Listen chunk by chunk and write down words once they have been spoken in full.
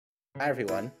Hi,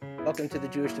 everyone. Welcome to the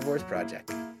Jewish Divorce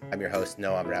Project. I'm your host,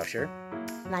 Noam Rauscher.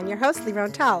 And I'm your host, Leeron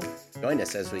and Noam. Join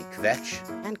us as we kvetch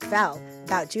and kvel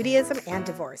about Judaism and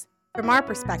divorce. From our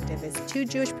perspective as two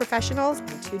Jewish professionals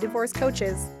and two divorce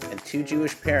coaches. and two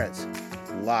Jewish parents.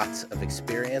 Lots of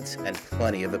experience and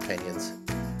plenty of opinions.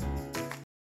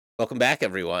 Welcome back,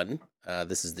 everyone.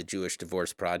 This is the Jewish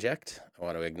Divorce Project. I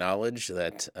want to acknowledge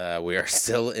that we are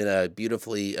still in a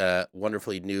beautifully,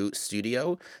 wonderfully new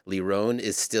studio. Leeron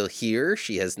is still here.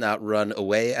 She has not run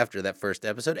away after that first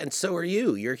episode, and so are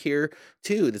you. You're here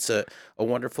too. That's a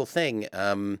wonderful thing.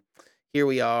 Here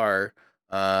we are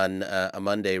on a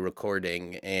Monday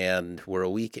recording, and we're a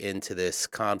week into this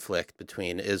conflict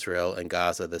between Israel and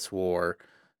Gaza, this war,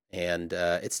 and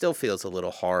it still feels a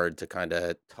little hard to kind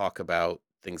of talk about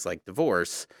things like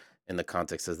divorce in the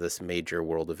context of this major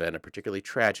world event, a particularly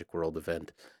tragic world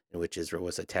event in which Israel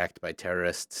was attacked by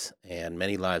terrorists and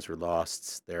many lives were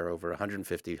lost. There are over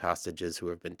 150 hostages who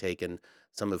have been taken,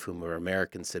 some of whom are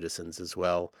American citizens as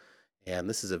well. And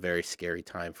this is a very scary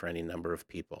time for any number of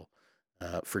people.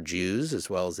 For Jews, as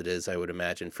well as it is, I would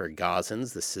imagine, for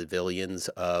Gazans, the civilians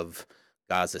of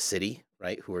Gaza City,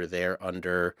 right, who are there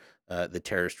under the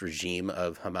terrorist regime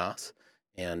of Hamas.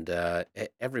 And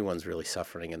everyone's really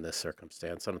suffering in this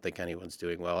circumstance. I don't think anyone's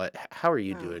doing well. How are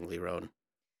you doing, Leeron?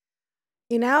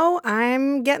 You know,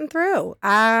 I'm getting through.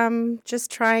 I'm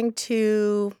just trying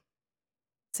to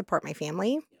support my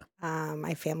family.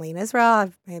 My family in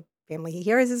Israel, my family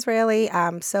here is Israeli.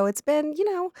 So it's been,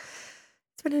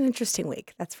 it's been an interesting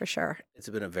week, that's for sure. It's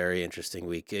been a very interesting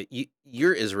week.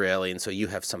 You're Israeli, and so you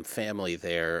have some family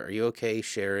there. Are you okay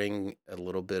sharing a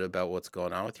little bit about what's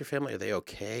going on with your family? Are they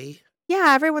okay?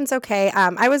 Yeah, everyone's okay.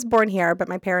 I was born here, but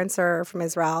my parents are from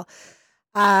Israel.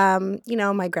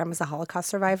 My grandma's a Holocaust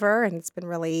survivor, and it's been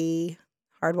really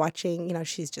hard watching.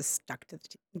 She's just stuck to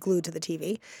glued to the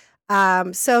TV.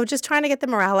 So just trying to get the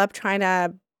morale up, trying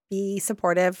to be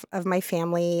supportive of my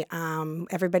family.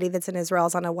 Everybody that's in Israel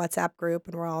is on a WhatsApp group,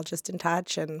 and we're all just in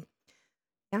touch. And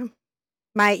yeah,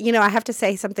 I have to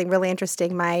say something really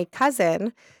interesting. My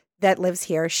cousin that lives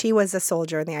here, she was a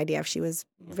soldier in the IDF. She was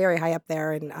very high up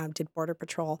there and did border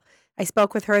patrol. I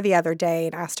spoke with her the other day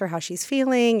and asked her how she's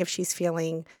feeling, if she's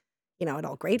feeling, at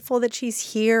all grateful that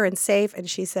she's here and safe. And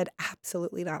she said,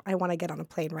 absolutely not. I want to get on a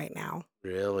plane right now.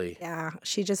 Really? Yeah.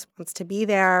 She just wants to be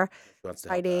there, She wants to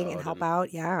fighting and help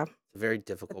out. Yeah. It's a very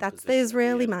difficult But that's the position to be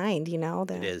Israeli in. mind,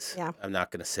 It is. Yeah. I'm not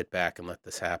going to sit back and let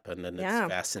this happen. And it's Yeah.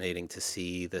 fascinating to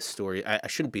see the story. I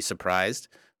shouldn't be surprised,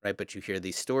 right? But you hear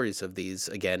these stories of these,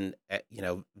 again,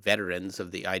 veterans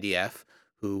of the IDF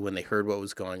who, when they heard what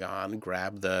was going on,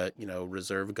 grabbed the,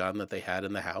 reserve gun that they had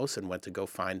in the house and went to go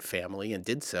find family and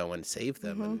did so and saved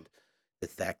them. And the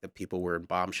fact that people were in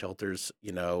bomb shelters,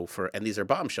 and these are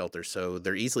bomb shelters, so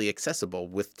they're easily accessible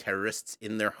with terrorists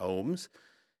in their homes.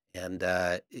 And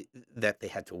that they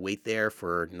had to wait there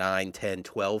for 9, 10,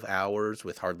 12 hours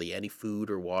with hardly any food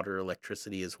or water,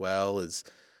 electricity as well is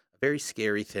a very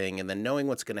scary thing. And then knowing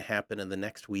what's going to happen in the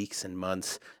next weeks and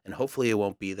months, and hopefully it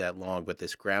won't be that long, but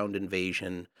this ground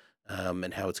invasion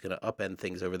and how it's going to upend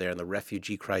things over there and the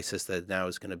refugee crisis that now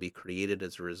is going to be created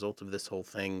as a result of this whole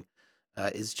thing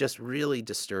is just really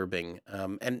disturbing.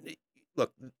 And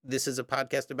look, this is a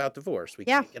podcast about divorce. We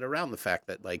can't get around the fact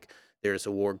that there's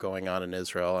a war going on in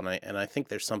Israel, and I think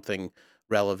there's something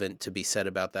relevant to be said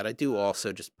about that. I do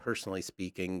also, just personally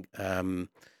speaking,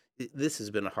 this has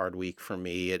been a hard week for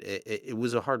me. It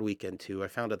was a hard weekend too. I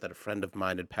found out that a friend of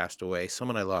mine had passed away,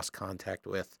 someone I lost contact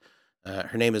with.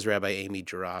 Her name is Rabbi Amy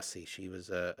Gerasi. She was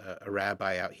a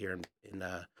rabbi out here in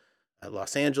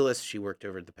Los Angeles. She worked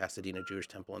over at the Pasadena Jewish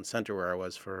Temple and Center, where I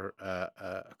was for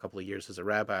a couple of years as a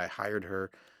rabbi. I hired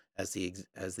her as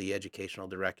the educational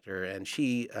director, and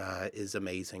she is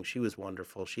amazing. She was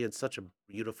wonderful. She had such a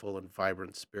beautiful and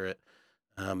vibrant spirit.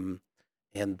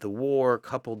 And the war,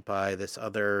 coupled by this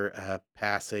other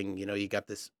passing, you got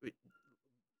this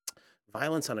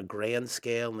violence on a grand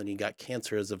scale, and then you got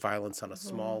cancer as a violence on a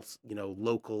small,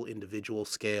 local individual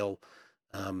scale.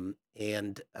 And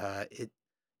it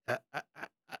I, I,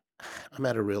 I, I'm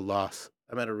at a real loss.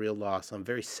 I'm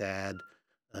very sad.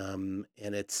 And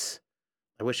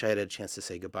I wish I had a chance to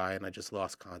say goodbye, and I just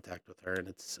lost contact with her, and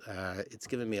it's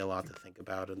given me a lot to think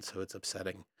about, and so it's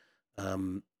upsetting.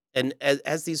 And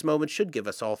as these moments should give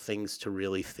us all things to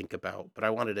really think about, but I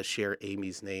wanted to share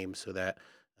Amy's name so that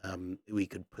we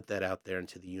could put that out there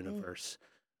into the universe.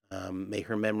 May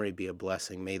her memory be a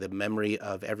blessing. May the memory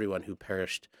of everyone who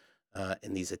perished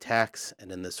in these attacks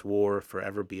and in this war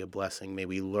forever be a blessing. May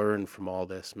we learn from all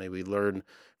this. May we learn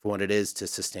from what it is to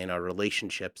sustain our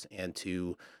relationships and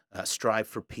to strive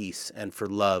for peace and for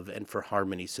love and for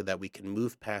harmony so that we can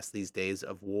move past these days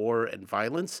of war and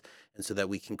violence, and so that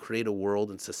we can create a world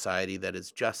and society that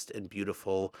is just and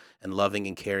beautiful and loving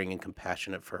and caring and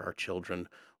compassionate for our children.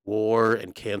 War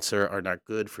and cancer are not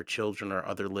good for children or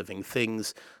other living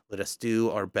things. Let us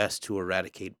do our best to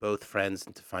eradicate both, friends,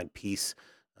 and to find peace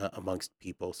amongst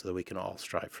people so that we can all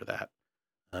strive for that.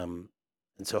 Um,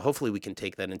 and so hopefully we can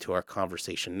take that into our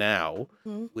conversation now,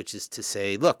 Mhm. which is to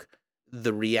say, look,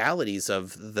 the realities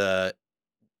of the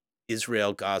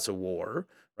Israel Gaza war,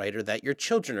 right, are that your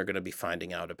children are going to be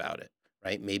finding out about it,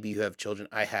 right? Maybe you have children.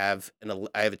 I have a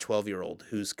 12-year-old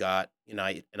who's got an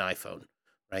iPhone,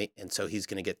 right? And so he's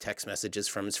going to get text messages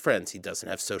from his friends. He doesn't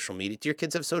have social media. Do your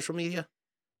kids have social media?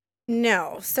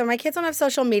 No. So my kids don't have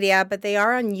social media, but they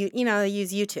are on they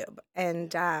use YouTube.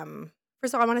 And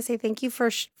first of all, I want to say thank you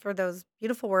for those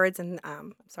beautiful words, and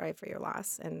I'm sorry for your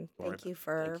loss, and Don't worry thank about you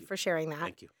it. Thank you. for sharing that.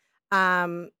 Thank you.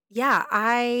 Yeah,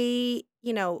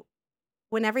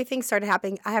 when everything started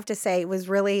happening, I have to say it was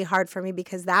really hard for me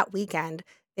because that weekend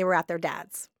they were at their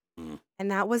dad's. Mm,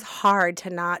 And that was hard to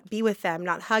not be with them,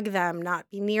 not hug them, not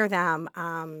be near them.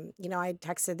 I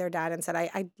texted their dad and said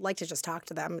I'd like to just talk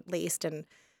to them at least, and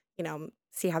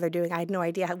see how they're doing. I had no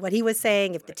idea what he was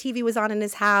saying, if the right. TV was on in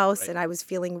his house, Right. and I was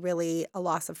feeling really a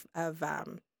loss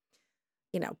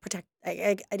protect.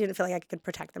 I didn't feel like I could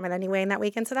protect them in any way in that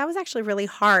weekend, so that was actually really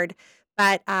hard.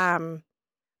 But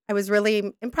I was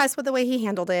really impressed with the way he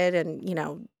handled it, and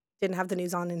didn't have the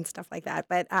news on and stuff like that.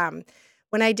 But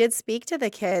when I did speak to the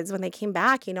kids when they came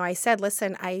back, I said,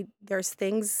 "Listen, I there's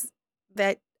things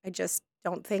that I just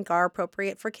don't think are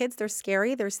appropriate for kids. They're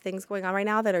scary. There's things going on right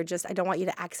now that are just I don't want you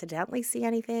to accidentally see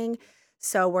anything.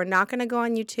 So we're not going to go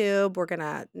on YouTube. We're going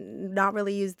to not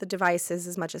really use the devices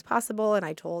as much as possible." And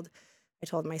I told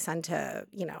my son to,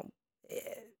 eh,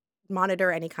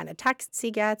 monitor any kind of texts he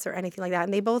gets or anything like that.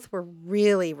 And they both were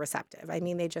really receptive. I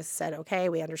mean, they just said, "Okay,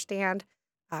 we understand."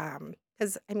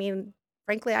 Because I mean,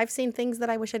 frankly, I've seen things that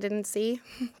I wish I didn't see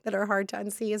that are hard to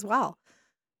unsee as well.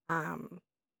 Um,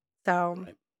 so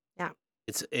Right. yeah.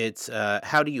 It's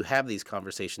how do you have these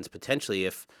conversations potentially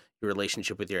if your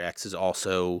relationship with your ex is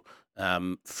also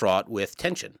fraught with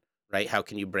tension, right? How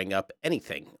can you bring up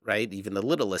anything, right? Even the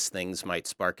littlest things might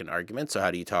spark an argument. So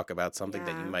how do you talk about something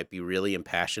that you Yeah. might be really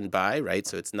impassioned by, right?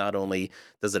 So it's not only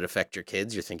does it affect your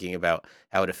kids, you're thinking about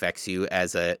how it affects you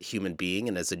as a human being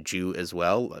and as a Jew as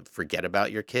well. Forget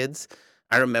about your kids.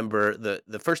 I remember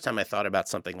the first time I thought about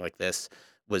something like this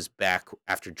was back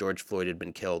after George Floyd had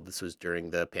been killed. This was during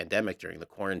the pandemic, during the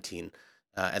quarantine.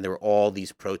 And there were all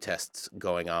these protests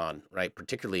going on, right?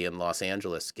 Particularly in Los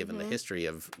Angeles, given the Mhm. history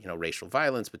of racial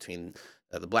violence between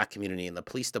the black community and the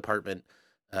police department.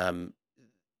 Um,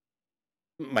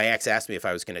 my ex asked me if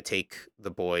I was going to take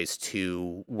the boys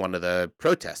to one of the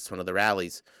protests, one of the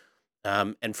rallies,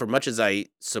 and for much as I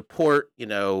support,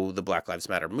 the Black Lives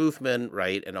Matter movement,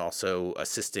 right, and also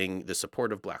assisting the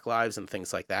support of Black lives and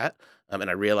things like that, and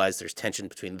I realize there's tension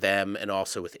between them and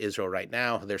also with Israel right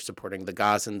now. They're supporting the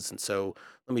Gazans, and so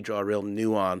let me draw a real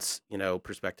nuance,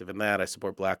 perspective in that. I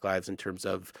support Black lives in terms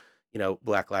of,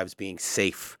 Black lives being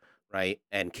safe, right,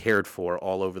 and cared for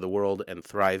all over the world and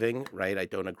thriving, right. I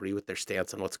don't agree with their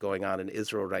stance on what's going on in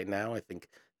Israel right now. I think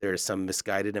there is some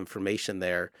misguided information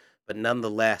there, but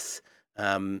nonetheless,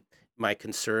 um, my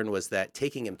concern was that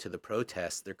taking him to the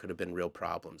protest, there could have been real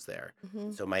problems there.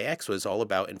 And Mhm. so my ex was all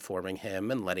about informing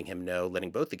him and letting him know,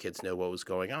 letting both the kids know what was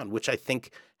going on, which I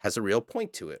think has a real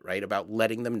point to it, right? About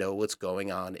letting them know what's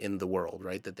going on in the world,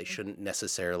 right? That they shouldn't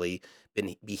necessarily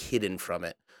be hidden from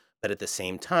it. But at the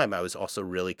same time, I was also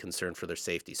really concerned for their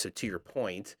safety. So to your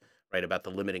point, right, about the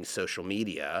limiting social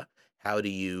media, how do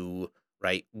you,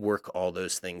 right, work all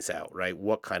those things out, right?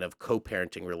 What kind of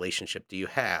co-parenting relationship do you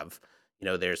have?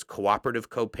 There's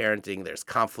cooperative co-parenting, there's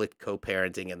conflict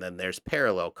co-parenting, and then there's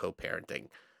parallel co-parenting.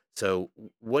 So,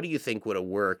 what do you think would have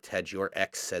worked had your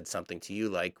ex said something to you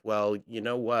like, well, you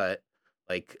know what?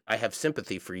 Like, I have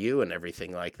sympathy for you and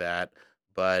everything like that,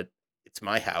 but it's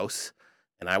my house,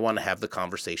 and I want to have the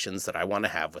conversations that I want to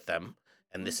have with them,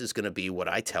 and Mhm. this is going to be what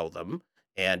I tell them,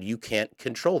 and you can't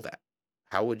control that.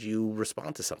 How would you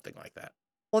respond to something like that?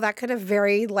 Well, that could have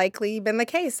very likely been the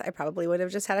case. I probably would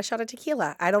have just had a shot of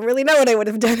tequila. I don't really know what I would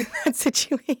have done in that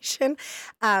situation.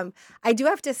 Um, I do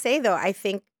have to say, though, I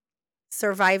think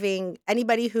surviving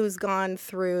anybody who's gone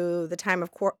through the time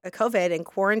of COVID and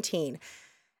quarantine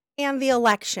and the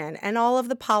election and all of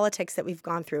the politics that we've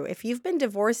gone through, if you've been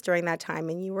divorced during that time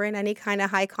and you were in any kind of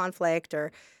high conflict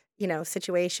or,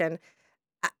 situation,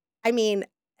 I I mean,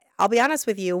 I'll be honest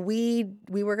with you, we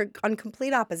were on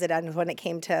complete opposite ends when it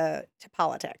came to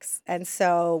politics, and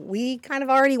so we kind of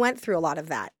already went through a lot of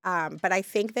that. But I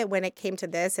think that when it came to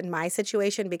this in my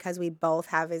situation, because we both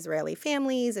have Israeli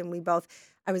families, and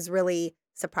I was really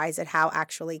surprised at how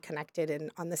actually connected and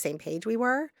on the same page we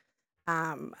were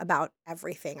about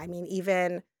everything. I mean,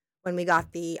 even when we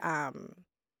got the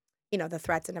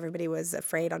threats and everybody was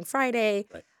afraid on Friday.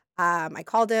 Right. I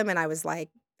called him and I was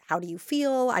like, how do you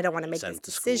feel? I don't You're want to gonna make send this them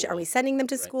to decision. Are we school. sending them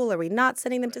to Right. school? Are we not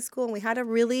sending them to Right. school? And we had a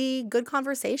really good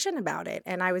conversation about it.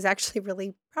 And I was actually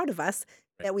really proud of us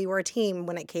Right. that we were a team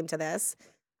when it came to this.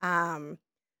 Could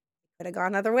have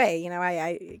gone other way,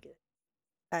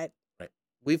 but Right.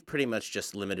 We've pretty much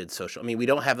just limited social. I mean, we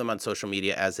don't have them on social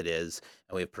media as it is,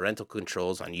 and we have parental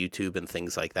controls on YouTube and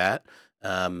things like that.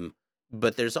 Um,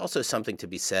 but there's also something to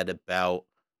be said about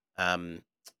um,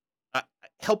 uh,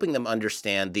 helping them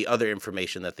understand the other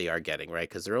information that they are getting, right?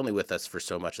 Because they're only with us for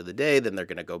so much of the day. Then they're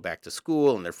going to go back to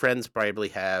school, and their friends probably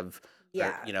have,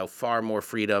 yeah. far more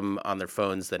freedom on their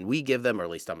phones than we give them, or at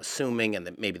least I'm assuming, and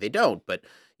that maybe they don't, but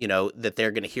that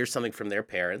they're going to hear something from their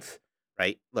parents,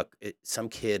 right? Look, some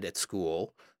kid at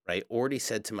school, right, already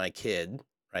said to my kid,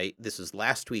 right, this was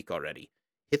last week already,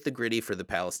 hit the gritty for the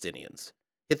Palestinians.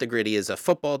 Hit the Gritty is a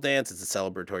football dance. It's a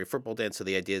celebratory football dance. So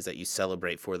the idea is that you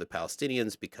celebrate for the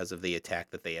Palestinians because of the attack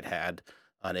that they had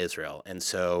on Israel. And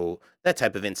so that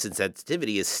type of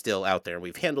insensitivity is still out there.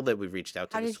 We've handled it. We've reached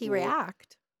out to How the did he school.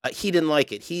 react? He didn't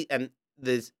like it.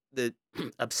 The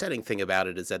upsetting thing about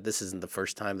it is that this isn't the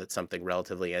first time that something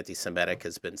relatively anti-Semitic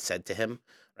has been said to him,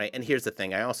 right? And here's the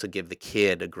thing: I also give the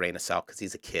kid a grain of salt because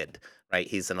he's a kid, right?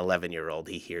 He's an 11-year-old.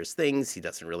 He hears things, he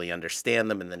doesn't really understand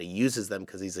them, and then he uses them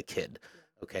because he's a kid.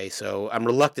 Okay, so I'm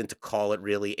reluctant to call it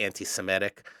really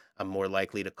anti-Semitic. I'm more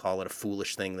likely to call it a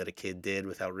foolish thing that a kid did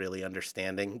without really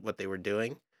understanding what they were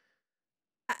doing.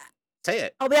 Say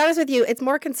it. I'll be honest with you, it's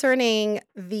more concerning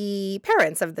the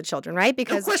parents of the children, right? No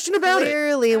Because question about it.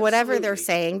 clearly whatever they're Absolutely.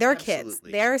 saying, they're kids.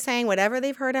 Absolutely. They're saying whatever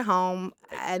they've heard at home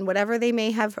Right. and whatever they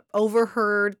may have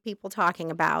overheard people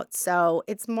talking about. So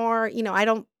it's more, I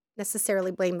don't necessarily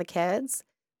blame the kids,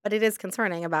 but it is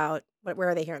concerning about where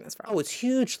are they hearing this Oh, from? it's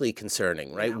hugely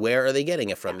concerning, You right? know? Where are they getting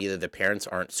it Yeah. from? Either the parents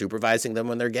aren't supervising them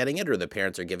when they're getting it, or the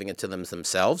parents are giving it to them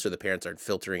themselves, or the parents aren't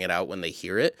filtering it out when they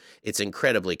hear it. It's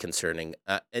incredibly concerning.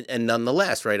 And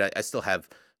nonetheless, right, I still have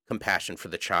compassion for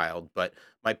the child. But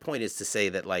my point is to say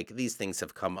that, like, these things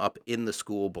have come up in the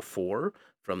school before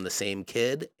from the same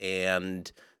kid.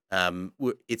 And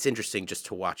it's interesting just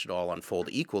to watch it all unfold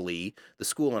equally. The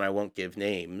school, and I won't give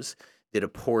names, did a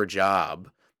poor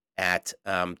job at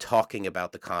talking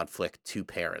about the conflict to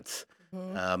parents.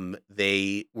 Mhm.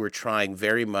 They were trying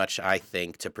very much, I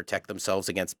think, to protect themselves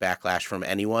against backlash from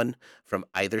anyone from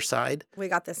either side. We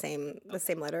got the same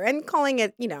letter and calling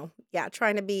it, yeah,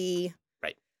 trying to be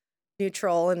Right.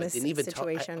 neutral in But this didn't even talk.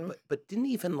 situation. But didn't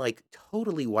even like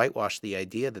totally whitewash the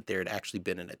idea that there had actually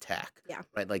been an attack. Yeah.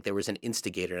 Right. Like there was an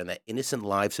instigator and that innocent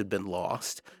lives had been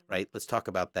lost. Right. Let's talk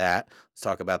about that. Let's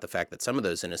talk about the fact that some of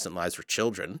those innocent lives were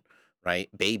children.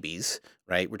 Right, babies,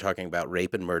 right? We're talking about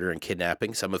rape and murder and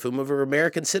kidnapping, some of whom are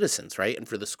American citizens, right? And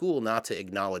for the school not to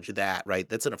acknowledge that, right,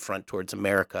 that's an affront towards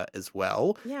America as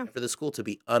well. Yeah. And for the school to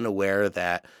be unaware of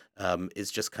that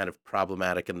is just kind of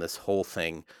problematic in this whole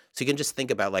thing. So you can just think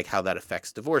about like how that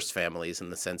affects divorced families in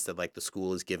the sense that like the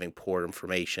school is giving poor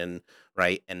information,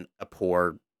 right, and a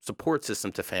poor support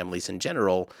system to families in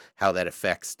general, how that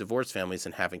affects divorced families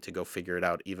and having to go figure it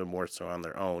out even more so on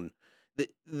their own.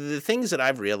 The things that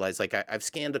I've realized, like I've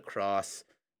scanned across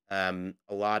a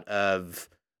lot of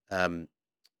um,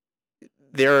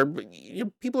 there are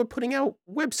people are putting out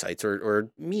websites or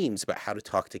memes about how to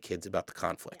talk to kids about the Yeah.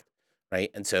 conflict,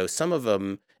 right? And so some of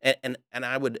them, and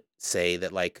I would say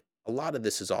that like a lot of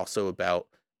this is also about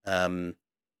um,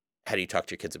 how do you talk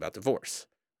to your kids about divorce,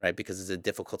 right? Because it's a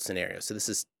difficult scenario. So this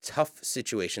is tough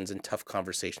situations and tough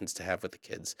conversations to have with the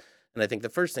kids. And I think the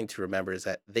first thing to remember is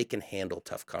that they can handle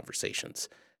tough conversations.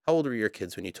 How old were your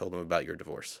kids when you told them about your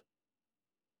divorce?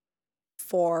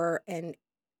 4 and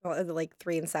well, like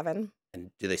 3 and 7.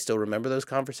 And do they still remember those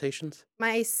conversations?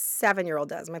 My 7-year-old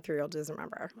does. My 3-year-old doesn't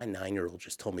remember. My 9-year-old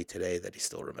just told me today that he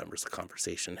still remembers the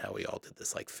conversation, how we all did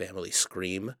this like family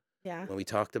scream Yeah. when we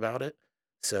talked about it.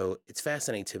 So it's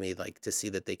fascinating to me, like to see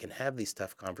that they can have these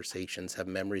tough conversations, have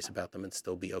memories about them, and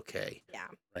still be okay, Yeah.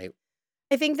 right?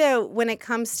 I think that when it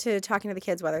comes to talking to the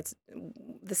kids, whether it's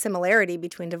the similarity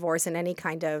between divorce and any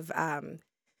kind of,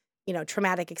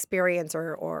 traumatic experience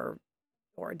or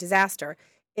disaster,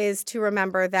 is to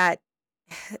remember that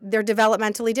they're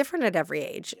developmentally different at every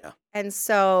age. Yeah. And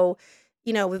so,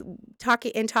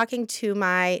 talking to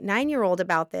my 9-year-old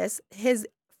about this, his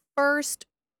first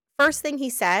first thing he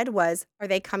said was, "Are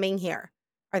they coming here?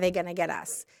 Are they gonna get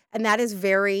us?" And that is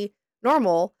very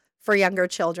normal for younger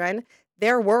children.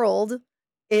 Their world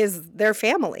is their They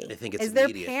family, think it's is their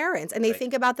immediate, parents, and they right?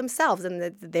 think about themselves and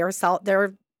that they're,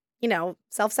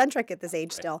 self-centric at this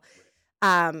age Right, still.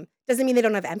 right. Doesn't mean they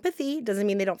don't have empathy, doesn't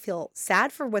mean they don't feel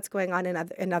sad for what's going on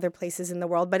in other places in the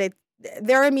world, but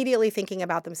they're immediately thinking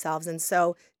about themselves, and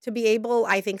so to be able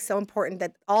I think so important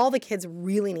that all the kids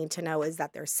really need to know is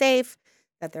that they're safe,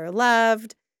 that they're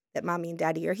loved, that mommy and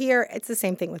daddy are here. It's the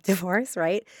same thing with divorce,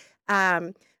 right?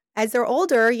 Um, as they're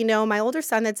older, my older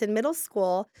son that's in middle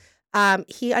school,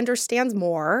 he understands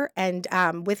more, and,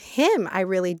 with him, I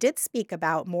really did speak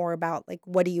about more about, like,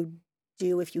 what do you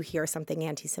do if you hear something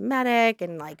anti-Semitic,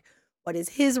 and, like, what is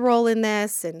his role in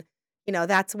this? And,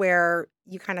 that's where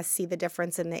you kinda see the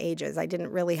difference in the ages. I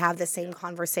didn't really have the same Yeah.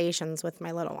 conversations with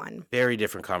my little one. Very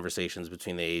different conversations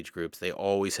between the age groups. They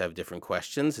always have different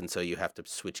questions, and so you have to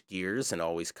switch gears and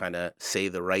always kinda say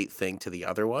the right thing to the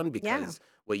other one Yeah. because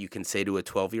what you can say to a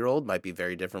 12-year-old might be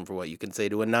very different from what you can say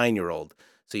to a 9-year-old.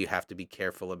 So you have to be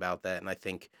careful about that, and I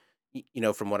think,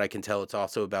 from what I can tell, it's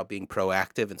also about being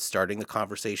proactive and starting the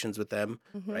conversations with them,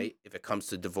 Mhm. right? If it comes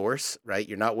to divorce, right,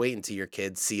 you're not waiting till your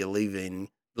kids see you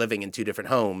living in 2 different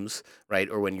homes, right,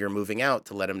 or when you're moving out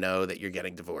to let them know that you're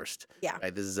getting divorced. Yeah.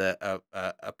 Right, this is a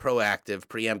proactive,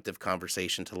 preemptive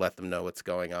conversation to let them know what's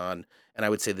going on, and I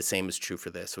would say the same is true for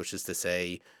this, which is to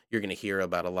say you're gonna hear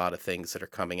about a lot of things that are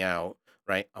coming out,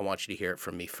 right? I want you to hear it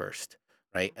from me first,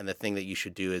 right? And the thing that you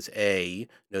should do is A,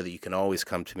 know that you can always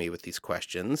come to me with these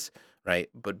questions, right?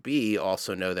 But B,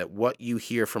 also know that what you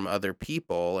hear from other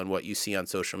people and what you see on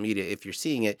social media, if you're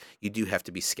seeing it, you do have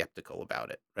to be skeptical about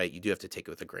it, right? You do have to take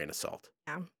it with a grain of salt.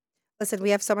 Yeah. Listen,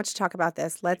 we have so much to talk about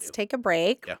this. We Let's do. take a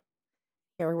break. Yeah.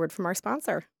 Hear a word from our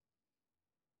sponsor.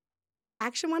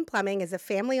 Action One Plumbing is a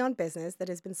family owned business that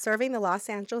has been serving the Los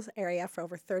Angeles area for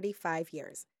over 35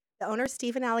 years. The owner,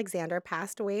 Stephen Alexander,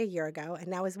 passed away a year ago, and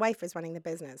now his wife is running the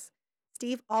business.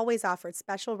 Steve always offered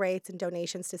special rates and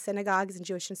donations to synagogues and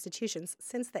Jewish institutions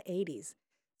since the 80s.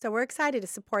 So we're excited to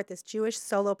support this Jewish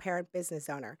solo parent business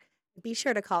owner. Be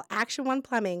sure to call Action One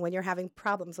Plumbing when you're having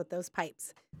problems with those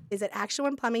pipes. Visit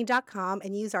actiononeplumbing.com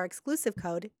and use our exclusive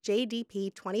code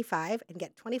JDP25 and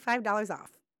get $25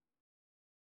 off.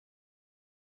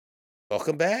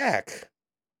 Welcome back.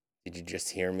 Did you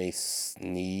just hear me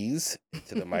sneeze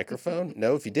into the microphone?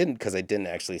 No, if you didn't, because I didn't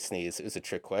actually sneeze. It was a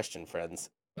trick question, friends.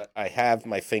 But I have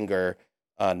my finger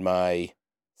on my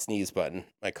sneeze button,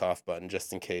 my cough button,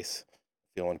 just in case I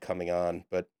feel one coming on.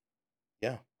 But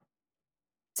yeah,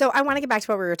 So I want to get back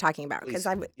to what we were talking about because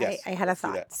please. I Yes, had a let's do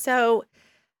thought. that. So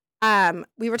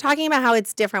we were talking about how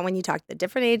it's different when you talk to the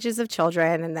different ages of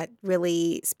children and that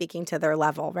really speaking to their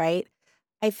level, right?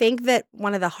 I think that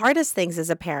one of the hardest things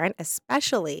as a parent,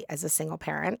 especially as a single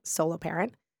parent, solo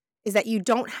parent, is that you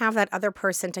don't have that other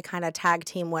person to kind of tag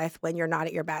team with when you're not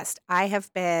at your best. I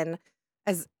have been,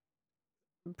 as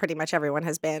pretty much everyone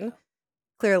has been, Yeah.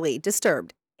 clearly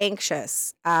disturbed,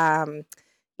 anxious.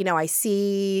 I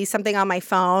see something on my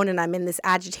phone and I'm in this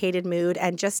agitated mood.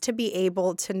 And just to be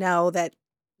able to know that,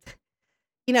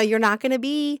 you're not going to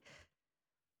be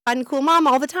fun, cool mom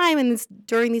all the time and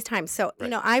during these times. So,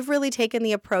 Right. I've really taken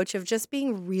the approach of just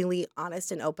being really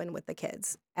honest and open with the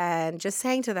kids and just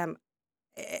saying to them,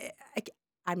 eh, I,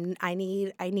 c- I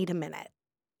need a minute,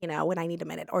 when I need a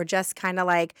minute, or just kind of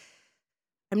like,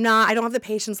 I don't have the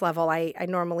patience level I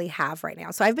normally have right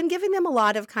now. So I've been giving them a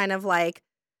lot of kind of like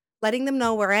letting them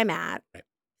know where I'm at Right.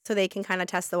 so they can kind of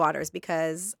test the waters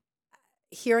because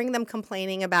hearing them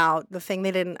complaining about the thing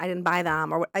I didn't buy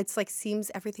them it's like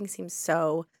everything seems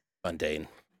so Mundane.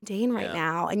 mundane right Yeah.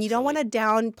 now and you don't want Silly. to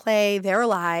downplay their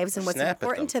lives Or and what's snap at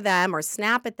important them. to them or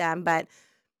snap at them but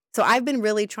so I've been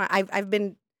really trying I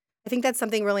think that's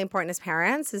something really important as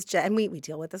parents and we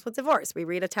deal with this with divorce. We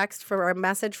read a text for a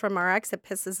message from our ex that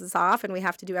pisses us off and we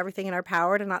have to do everything in our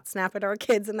power to not snap at our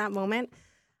kids in that moment.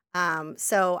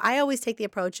 So I always take the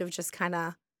approach of just kind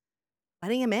of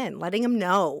letting them in, letting them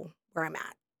know where I'm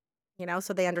at,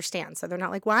 so they understand. So they're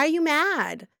not like, why are you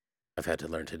mad? I've had to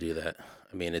learn to do that.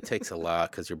 I mean, it takes a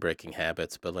lot because you're breaking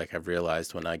habits, but like I've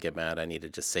realized when I get mad, I need to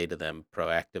just say to them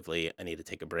proactively, I need to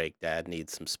take a break. Dad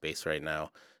needs some space right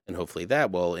now. And hopefully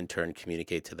that will in turn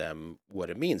communicate to them what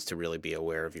it means to really be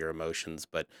aware of your emotions.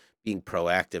 But being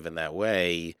proactive in that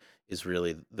way is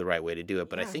really the right way to do it.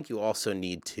 But I Yeah. think you also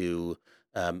need to,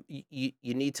 you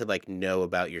need to like know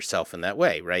about yourself in that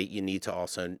way, right? You need to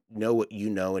also know what you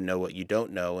know and know what you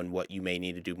don't know and what you may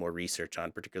need to do more research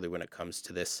on, particularly when it comes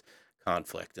to this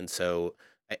conflict. And so,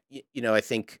 I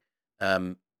think,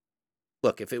 um,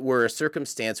 look, if it were a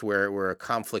circumstance where it were a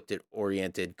conflict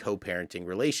oriented co parenting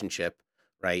relationship,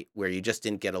 right, where you just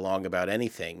didn't get along about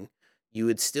anything, you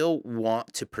would still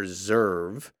want to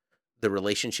preserve the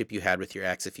relationship you had with your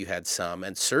ex if you had some,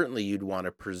 and certainly you'd want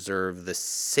to preserve the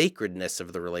sacredness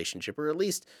of the relationship, or at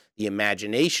least the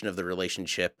imagination of the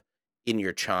relationship in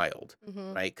your child,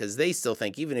 Mhm. right? Because they still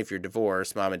think even if you're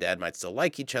divorced, mom and dad might still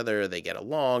like each other, they get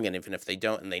along, and even if they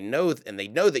don't, and they know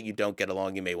that you don't get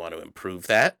along, you may want to improve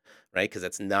that, right? Because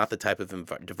that's not the type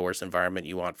of divorce environment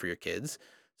you want for your kids.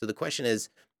 So the question is,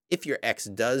 if your ex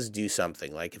does do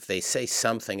something, like if they say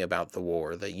something about the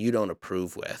war that you don't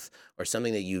approve with, or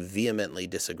something that you vehemently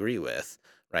disagree with,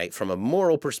 right, from a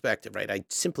moral perspective, right, I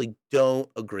simply don't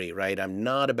agree, right? I'm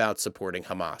not about supporting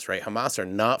Hamas, right? Hamas are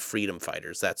not freedom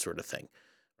fighters, that sort of thing,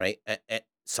 right?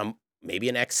 Some maybe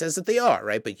an ex says that they are,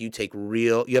 right? But you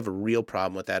have a real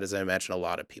problem with that, as I imagine a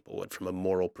lot of people would, from a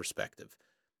moral perspective.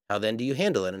 How then do you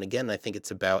handle it? And again, I think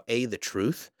it's about the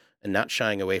truth and not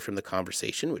shying away from the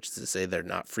conversation, which is to say they're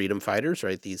not freedom fighters,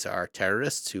 right? These are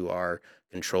terrorists who are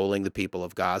controlling the people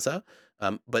of Gaza.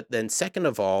 But then, second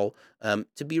of all,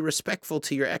 to be respectful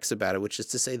to your ex about it, which is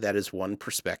to say that is one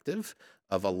perspective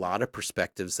of a lot of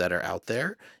perspectives that are out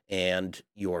there, and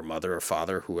your mother or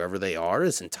father, whoever they are,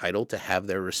 is entitled to have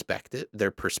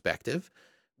their perspective.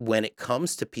 When it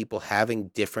comes to people having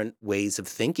different ways of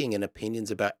thinking and opinions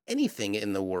about anything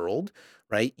in the world,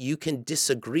 right? You can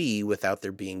disagree without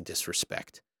there being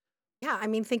disrespect. Yeah, I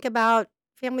mean, think about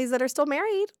families that are still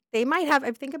married. They might have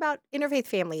I think about interfaith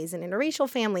families and interracial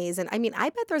families, and I mean, I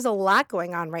bet there's a lot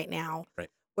going on right now Right.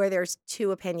 where there's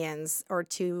 2 opinions or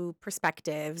 2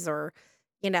 perspectives or,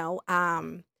 you know,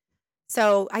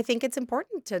 so I think it's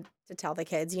important to tell the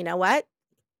kids, "You know what?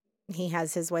 He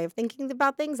has his way of thinking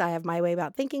about things, I have my way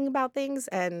about thinking about things,"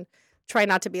 and try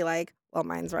not to be like, "Well,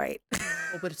 mine's right."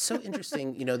 Well, but it's so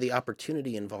interesting, the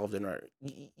opportunity involved in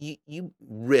you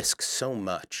risk so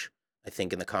much, I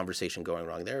think, in the conversation going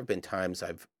wrong. There have been times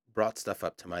I've brought stuff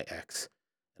up to my ex,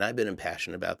 and I've been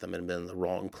impassioned about them and been in the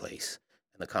wrong place,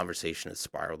 and the conversation has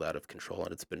spiraled out of control,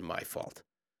 and it's been my fault.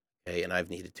 Okay, and I've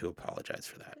needed to apologize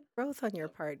for that. Growth on your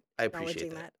part, I appreciate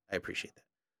acknowledging that. that. I appreciate that.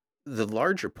 The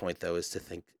larger point, though, is to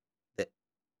think that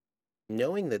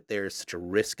knowing that there's such a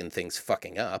risk in things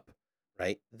fucking up,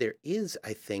 right? There is,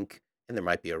 I think, and there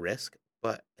might be a risk,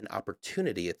 but an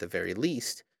opportunity at the very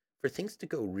least for things to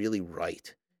go really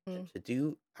right and Mm, to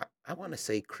do, I want to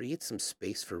say, create some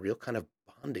space for real kind of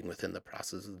bonding within the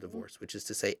process of the mm, divorce, which is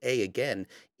to say, again,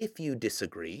 if you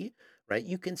disagree, right,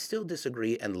 you can still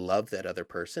disagree and love that other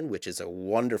person, which is a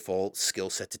wonderful skill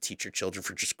set to teach your children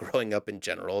for just growing up in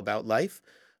general about life,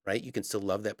 right? You can still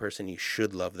love that person. You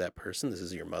should love that person. This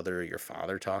is your mother or your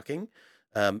father talking.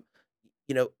 Um,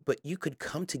 but you could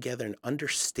come together and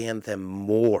understand them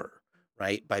more,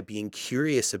 right? By being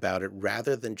curious about it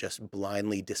rather than just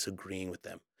blindly disagreeing with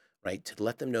them, right? To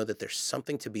let them know that there's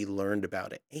something to be learned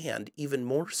about it. And even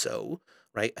more so,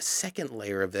 right? A second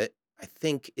layer of it, I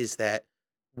think, is that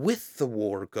with the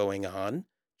war going on,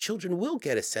 children will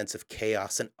get a sense of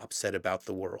chaos and upset about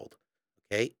the world.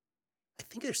 Okay. I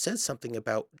think it says something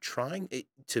about trying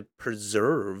to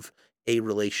preserve a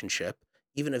relationship,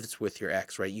 even if it's with your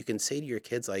ex, right? You can say to your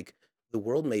kids, like, the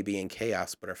world may be in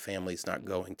chaos, but our family's not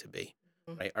going to be,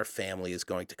 mm. right? Our family is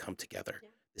going to come together. Yeah.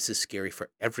 This is scary for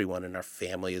everyone, and our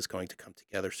family is going to come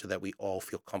together so that we all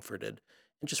feel comforted.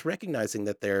 And just recognizing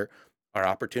that there are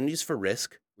opportunities for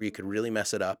risk where you could really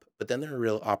mess it up, but then there are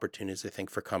real opportunities, I think,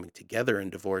 for coming together in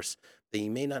divorce that you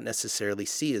may not necessarily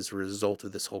see as a result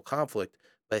of this whole conflict,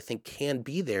 but I think can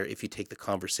be there if you take the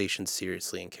conversation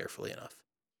seriously and carefully enough.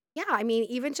 Yeah, I mean,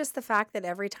 even just the fact that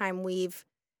every time we've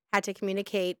had to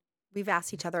communicate, we've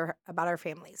asked each other about our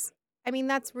families. I mean,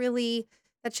 that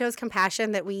shows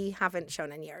compassion that we haven't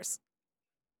shown in years.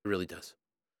 It really does.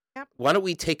 Yep. Why don't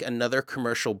we take another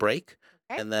commercial break,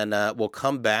 Okay. and then we'll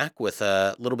come back with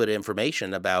a little bit of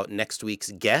information about next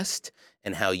week's guest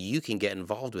and how you can get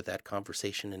involved with that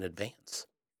conversation in advance.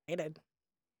 Excited.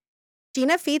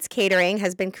 Gina Feeds Catering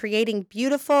has been creating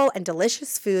beautiful and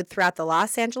delicious food throughout the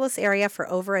Los Angeles area for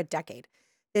over a decade.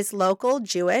 This local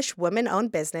Jewish woman owned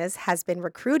business has been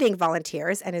recruiting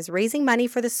volunteers and is raising money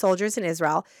for the soldiers in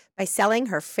Israel by selling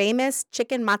her famous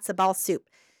chicken matzo ball soup.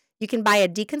 You can buy a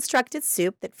deconstructed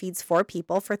soup that feeds 4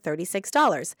 people for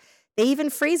 $36. They even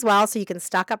freeze well so you can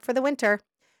stock up for the winter.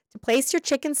 To place your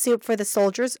chicken soup for the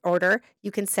soldiers' order,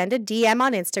 you can send a DM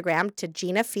on Instagram to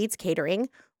Gina Feeds Catering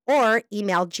or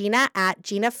email Gina at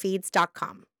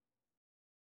ginafeeds.com.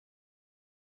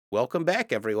 Welcome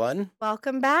back, everyone.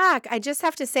 Welcome back. I just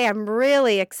have to say, I'm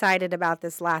really excited about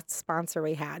this last sponsor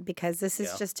we had because this is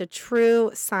Yeah. just a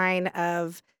true sign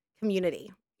of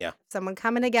community. Yeah. Someone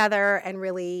coming together and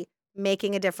really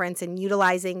making a difference and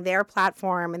utilizing their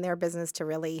platform and their business to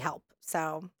really help. So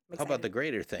I'm How about excited. the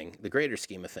greater thing, the greater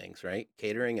scheme of things, right?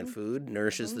 Catering and food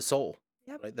nourishes Mm-hmm. the soul,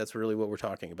 Yep. right? That's really what we're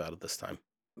talking about at this time.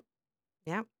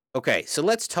 Yep. Okay, so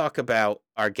let's talk about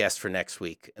our guest for next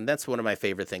week. And that's one of my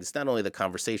favorite things, not only the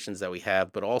conversations that we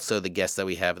have, but also the guests that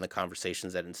we have and the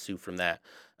conversations that ensue from that.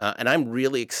 And I'm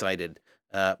really excited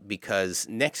because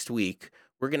next week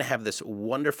we're going to have this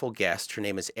wonderful guest. Her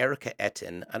name is Erica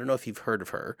Etten. I don't know if you've heard of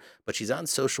her, but she's on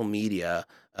social media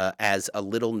as a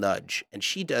little nudge. And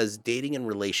she does dating and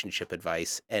relationship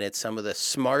advice. And it's some of the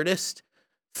smartest,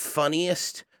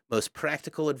 funniest, most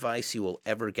practical advice you will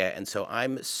ever get. And so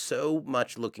I'm so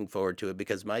much looking forward to it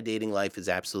because my dating life is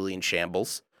absolutely in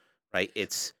shambles, right?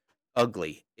 It's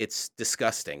ugly. It's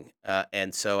disgusting.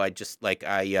 And so I just like,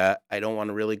 I don't want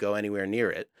to really go anywhere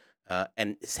near it.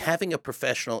 Having a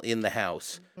professional in the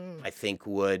house, Mhm. I think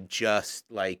would just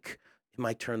like, it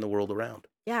might turn the world around.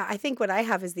 Yeah, I think what I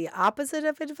have is the opposite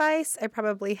of advice. I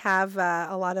probably have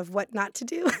a lot of what not to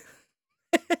do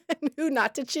and who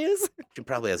not to choose. She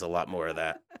probably has a lot more of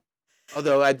that.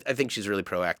 Although I think she's really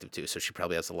proactive too. So she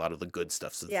probably has a lot of the good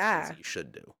stuff, so the things Yeah. that you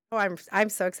should do. Oh, I'm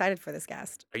so excited for this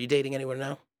guest. Are you dating anyone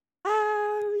now?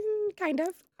 Kind of,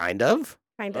 Kind of?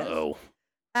 kind of. Uh-oh.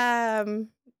 Um,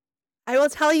 I will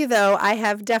tell you though, I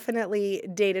have definitely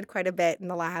dated quite a bit in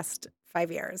the last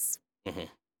 5 years. Mhm.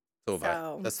 So have I.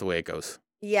 So That's the way it goes.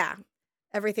 yeah,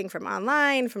 everything from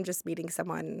online, from just meeting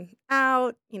someone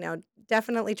out,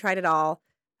 definitely tried it all.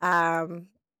 Um,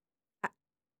 I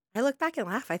I look back and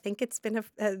laugh. I think it's been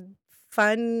a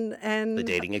fun The and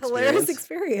dating hilarious experience?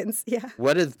 experience. Yeah.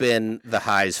 What have been the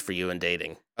highs for you in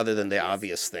dating, other than the Yes.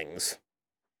 obvious things?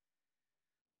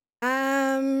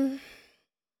 Um,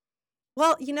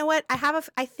 well, you know what?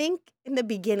 I think in the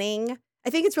beginning, I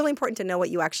think it's really important to know what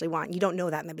you actually want. You don't know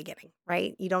that in the beginning,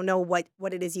 right? You don't know what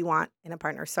it is you want in a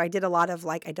partner. So I did a lot of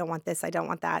like, I don't want this, I don't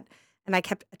want that. And I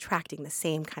kept attracting the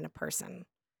same kind of person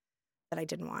that I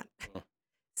didn't want. Mm.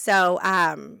 So,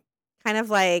 kind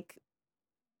of like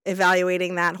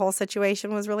evaluating that whole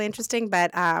situation was really interesting.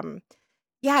 But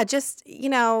yeah, just,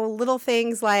 little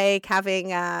things like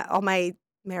having all my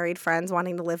married friends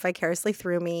wanting to live vicariously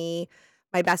through me.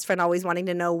 My best friend always wanting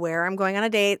to know where I'm going on a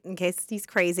date in case he's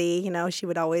crazy. She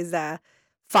would always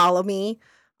follow me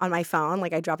on my phone.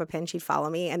 Like I drop a pin, she'd follow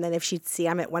me. And then if she'd see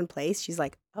I'm at one place, she's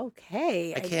like,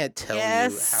 okay, I I can't tell you how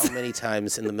guess. many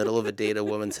times in the middle of a date a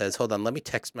woman says, "Hold on, let me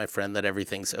text my friend that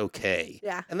everything's okay."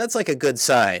 Yeah, And that's like a good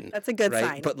sign, that's a good right?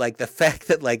 sign. But like the fact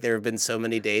that like there have been so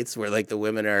many dates where like the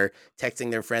women are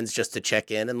texting their friends just to check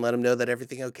in and let them know that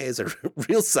everything okay is a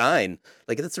real sign.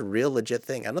 Like that's a real legit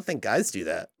thing. I don't think guys do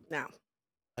that. No.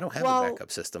 I don't have a Well,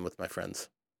 backup system with my friends.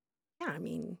 yeah, I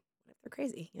mean, what if they're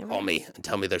crazy? You never Call know. me and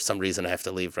tell me there's some reason I have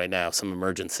to leave right now, some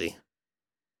emergency.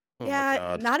 Oh my Yeah,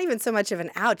 God. not even so much of an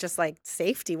out, just like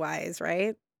safety wise,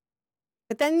 right?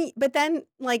 But then,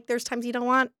 like, there's times you don't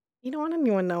want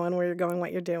anyone knowing where you're going,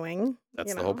 what you're doing,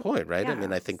 That's the whole point, right? I mean,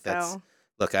 Yeah, I think that's, so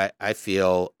look, I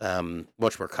feel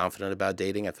much more confident about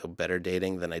dating. I feel better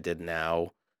dating than I did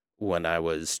now when I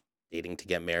was dating to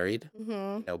get married.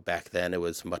 mhm. Back then it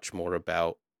was much more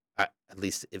about, at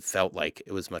least it felt like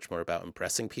it was much more about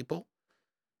impressing people.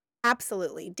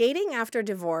 Absolutely. Dating after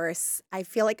divorce, I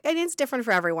feel like and it's different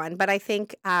for everyone, but I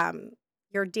think,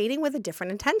 you're dating with a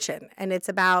different intention, and it's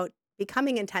about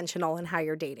becoming intentional in how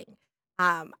you're dating.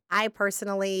 I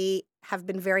personally have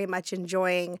been very much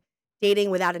enjoying dating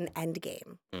without an end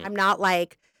game. Mm. I'm not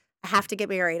like, "I have to get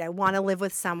married. I wanna live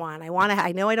with someone.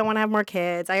 I know I don't wanna have more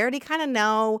kids." I already kinda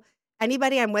know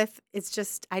anybody I'm with,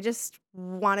 I just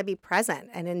wanna be present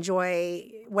and enjoy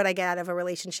what I get out of a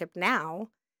relationship now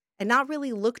and not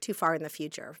really look too far in the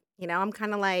future. I'm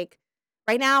kind of like,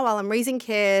 right now, while I'm raising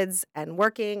kids and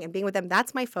working and being with them,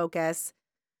 that's my focus.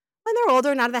 When they're older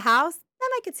and out of the house, then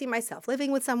I could see myself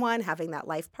living with someone, having that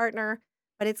life partner.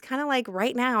 But it's kind of like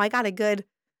right now, I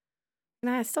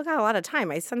still got a lot of time.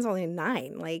 My son's only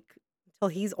 9, like, until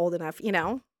he's old enough.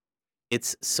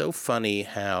 It's so funny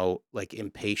how like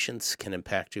impatience can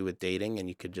impact you with dating, and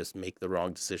you could just make the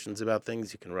wrong decisions about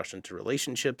things. You can rush into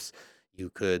relationships. You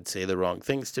could say the wrong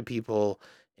things to people,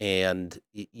 and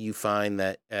you find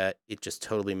that it just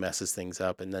totally messes things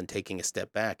up. And then taking a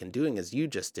step back and doing as you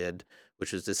just did,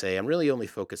 which was to say, I'm really only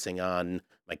focusing on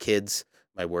my kids,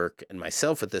 my work, and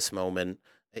myself at this moment.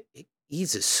 It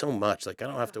eases so much. Like I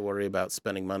don't have Yeah. to worry about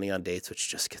spending money on dates, which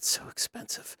just gets so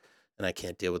expensive, and I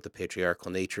can't deal with the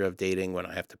patriarchal nature of dating when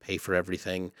I have to pay for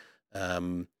everything.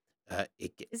 Um, it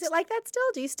Is it gets like that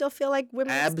still? Do you still feel like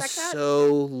women expect that?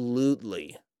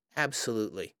 absolutely,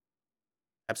 absolutely,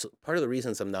 absolutely. Part of the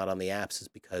reasons I'm not on the apps is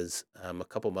because a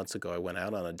couple months ago I went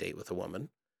out on a date with a woman,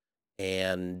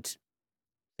 and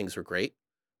things were great.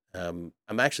 I'm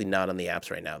actually not on the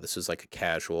apps right now. This was like a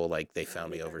casual, like they Yeah,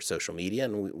 found me me either. over social media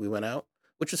and we went out,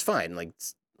 which was fine. Like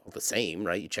it's all the same,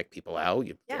 right? You check people out,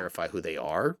 you Yeah. verify who they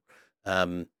are.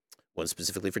 Um, one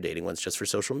specifically for dating, one's just for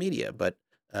social media. But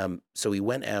so we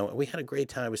went out and we had a great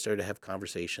time. We started to have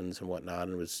conversations and whatnot,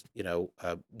 and it was,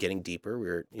 getting deeper. We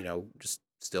were, just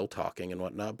still talking and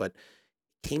whatnot. But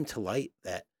it came to light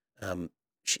that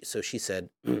she said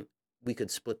we could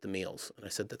split the meals, and I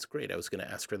said that's great. I was going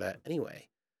to ask her that anyway.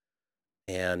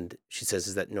 And she says,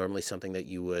 is that normally something that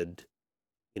you would,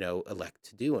 elect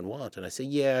to do and want? And I say,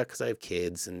 yeah, because I have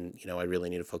kids and, I really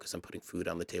need to focus on putting food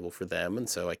on the table for them. And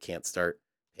so I can't start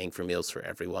paying for meals for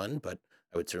everyone, but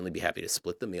I would certainly be happy to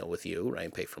split the meal with you, right?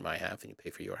 And pay for my half and you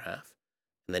pay for your half.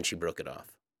 And then she broke it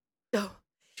off. Oh.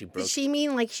 She Did broke, she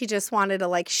mean like she just wanted to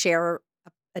like share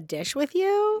a dish with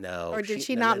you? no, Or did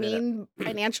she no, no, not no, no. mean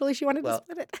financially she wanted to Well,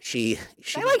 split it? she,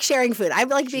 I like sharing food. I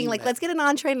like being she like, meant, let's get an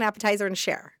entree and an appetizer and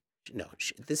share. no,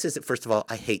 this isn't, first of all,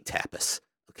 I hate tapas.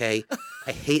 Okay.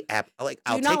 I hate Do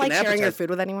I'll you not take an like sharing your appetizer. food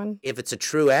with anyone? If it's a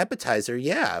true appetizer,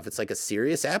 yeah. If it's like a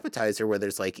serious appetizer where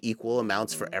there's like equal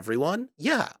amounts for Mm. everyone,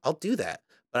 yeah, I'll do that.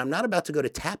 But I'm not about to go to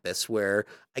tapas where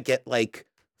I get like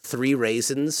 3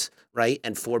 raisins, right?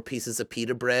 And 4 pieces of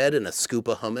pita bread and a scoop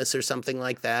of hummus or something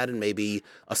like that, and maybe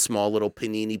a small little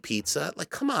panini pizza. Like,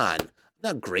 come on. I'm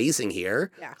not grazing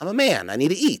here. Yeah. I'm a man. I need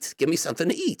to eat. Give me something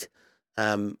to eat.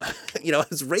 I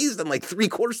was raised on like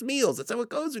 3-course meals. That's how it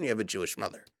goes when you have a Jewish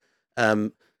mother.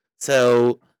 Um,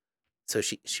 so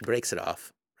she breaks it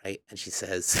off, right? And she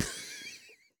says,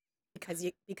 Because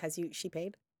she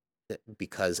paid?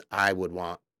 because I would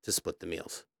want to split the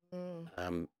meals.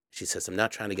 Mm. She says, I'm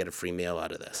not trying to get a free meal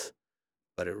out of this,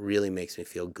 but it really makes me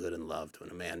feel good and loved when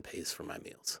a man pays for my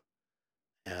meals.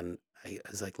 And I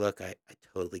was like, look, I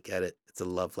totally get it. It's a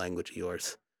love language of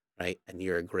yours, right? And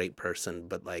you're a great person.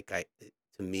 But like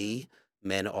to me,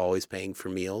 men always paying for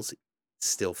meals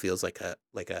still feels like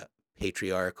a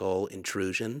patriarchal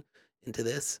intrusion into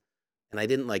this. And I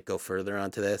didn't like go further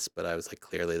onto this, but I was like,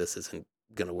 clearly this isn't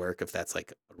gonna work if that's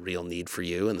like a real need for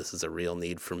you, and this is a real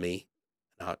need for me.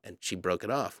 And she broke it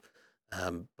off.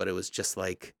 But it was just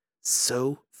like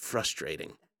so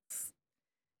frustrating.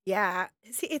 Yeah.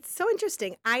 See, it's so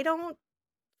interesting. I don't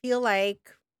feel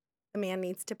like a man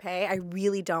needs to pay. I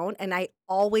really don't. And I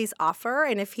always offer.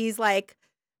 And if he's like,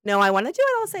 no, I want to do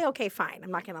it, I'll say, okay, fine.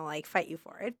 I'm not gonna like fight you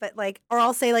for it. But like, or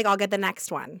I'll say like I'll get the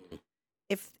next one Mhm.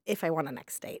 if I want a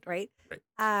next date, right? Right.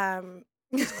 Um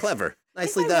It's clever. if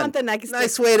Nicely I done. want the next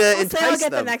Nice date, way to I'll say I'll entice get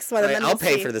the them. next one and Right, then I'll we'll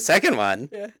pay see. for the second one.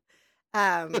 Yeah.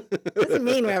 Doesn't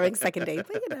mean we're having a second date,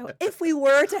 but if we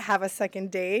were to have a second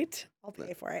date, I'll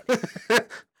pay for it.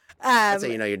 That's how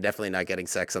you're definitely not getting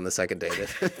sex on the second date.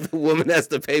 If the woman has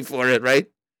to pay for it, right?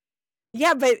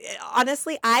 Yeah, but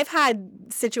honestly, I've had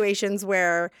situations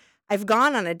where I've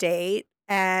gone on a date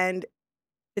and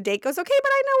the date goes okay, but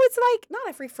I know it's like not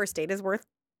every first date is worth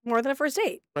more than a first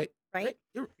date, Right. right?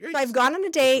 You're So I've gone on a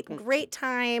that's date, the point. great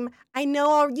time. I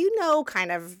know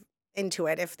kind of into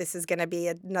it if this is going to be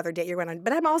another date you're going on.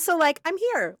 But I'm also like, I'm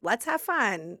here. Let's have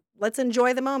fun. Let's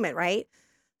enjoy the moment, right?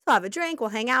 So I'll have a drink, we'll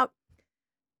hang out.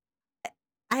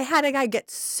 I had a guy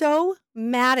get so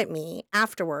mad at me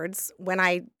afterwards when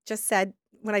I just said,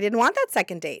 when I didn't want that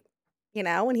second date,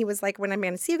 when he was like, when I'm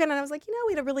going to see you again. And I was like,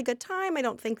 we had a really good time. I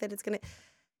don't think that it's going to.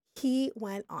 He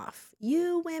went off.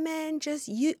 You women,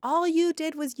 all you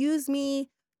did was use me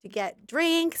to get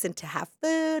drinks and to have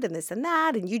food and this and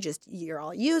that. And you're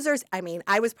all users. I mean,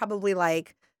 I was probably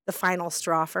like the final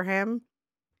straw for him.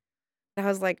 And I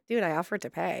was like, dude, I offered to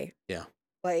pay. Yeah.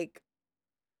 Like,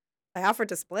 I offered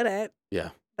to split it. Yeah.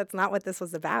 That's not what this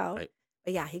was about. Right.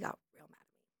 But yeah, he got real mad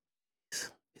at me.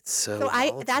 It's so So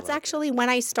volatile that's out actually when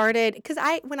I started, because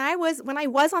when I was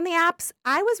on the apps,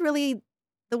 I was really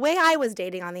the way I was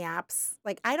dating on the apps.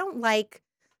 Like I don't like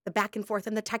the back and forth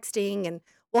and the texting, and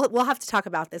we'll have to talk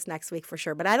about this next week for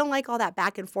sure. But I don't like all that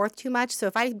back and forth too much. So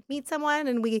if I meet someone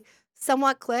and we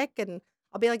somewhat click, and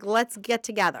I'll be like, let's get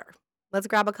together, let's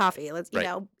grab a coffee, let's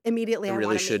Right. Immediately. It I really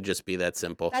want to should meet. just be that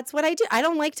simple. That's what I do. I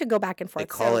don't like to go back and They forth.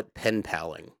 call it pen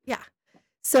paling. Yeah.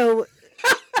 So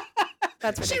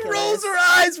that's She ridiculous. rolls her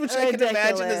eyes, which I can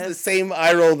imagine is the Ridiculous. same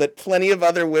eye roll that plenty of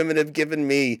other women have given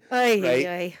me. Ay, Right?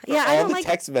 ay. For Yeah, I all don't the like.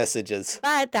 text messages.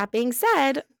 But that being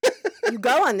said, you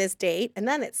go on this date and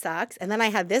then it sucks. And then I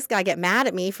had this guy get mad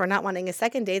at me for not wanting a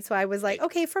second date. So I was like, Right.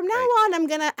 okay, from now Right. on, I'm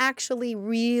going to actually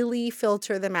really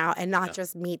filter them out and not Yeah.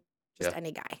 just meet just Yeah.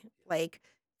 any guy. Like,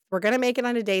 we're going to make it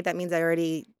on a date. That means I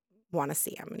already want to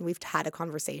see him. And we've had a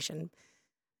conversation.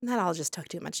 And that all just took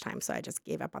too much time. So I just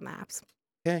gave up on the apps.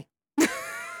 Okay.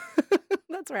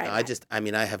 That's right.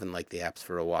 No, I haven't liked the apps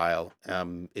for a while.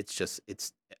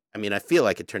 It's I mean, I feel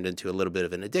like it turned into a little bit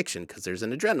of an addiction because there's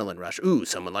an adrenaline rush. Ooh,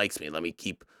 someone likes me. Let me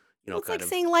keep, Well, it's kind like of.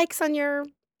 seeing likes on your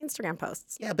Instagram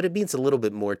posts. Yeah, but it means a little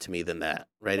bit more to me than that,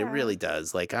 right? It Yeah. really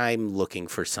does. Like, I'm looking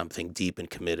for something deep and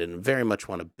committed and very much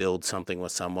want to build something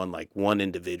with someone, like one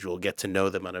individual, get to know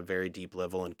them on a very deep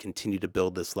level and continue to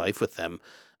build this life with them.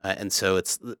 And so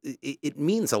it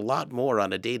means a lot more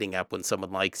on a dating app when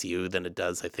someone likes you than it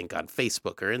does, I think, on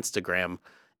Facebook or Instagram.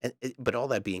 But all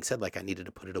that being said, like, I needed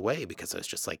to put it away because I was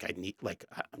just like,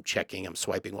 I'm checking, I'm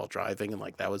swiping while driving, and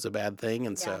like that was a bad thing.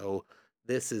 And Yeah. so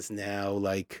this is now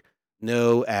like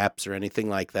no apps or anything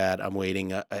like that. I'm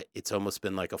waiting. It's almost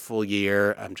been like a full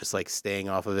year. I'm just like staying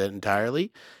off of it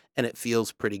entirely. And it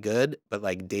feels pretty good. But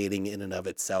like dating in and of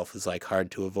itself is like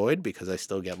hard to avoid because I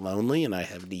still get lonely and I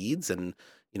have needs and,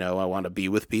 I want to be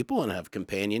with people and have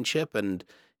companionship. And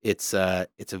it's a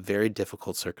very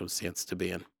difficult circumstance to be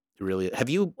in. It really, have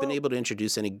you been Well, able to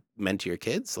introduce any men to your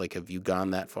kids? Like, have you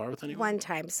gone that far with anyone? one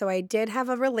time. So I did have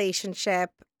a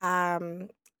relationship.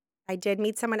 I did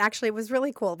meet someone. Actually, it was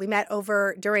really cool. We met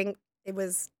over during, it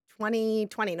was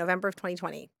 2020, November of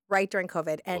 2020, right during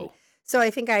COVID. And Whoa. so I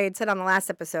think I had said on the last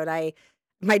episode,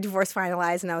 my divorce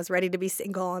finalized and I was ready to be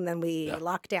single, and then we Yeah.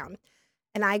 locked down.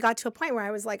 And I got to a point where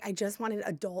I was like, I just wanted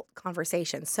adult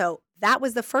conversation. So that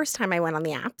was the first time I went on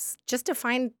the apps just to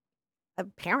find a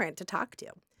parent to talk to.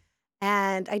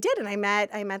 And I did, and I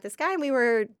met this guy, and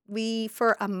we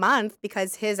for a month,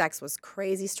 because his ex was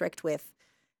crazy strict with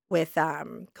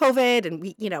COVID, and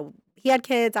he had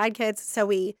kids, I had kids, so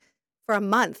we for a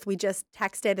month we just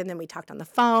texted, and then we talked on the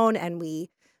phone, and we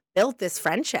built this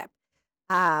friendship.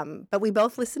 But we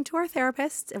both listened to our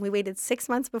therapists, and we waited 6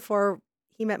 months before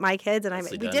he met my kids, and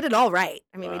Nicely we done. did it all right.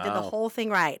 I mean, we did the Wow. whole thing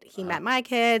right. He Uh-huh. met my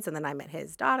kids, and then I met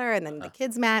his daughter, and then the Uh-huh.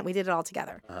 kids met. We did it all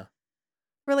together. Uh-huh. You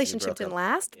Relationship broke didn't up.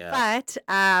 last, Yeah.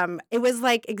 but it was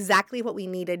like exactly what we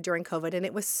needed during COVID, and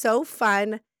it was so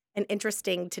fun and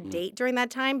interesting to Mm, date during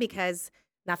that time mm, because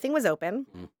nothing was open.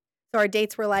 mm. So our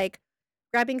dates were like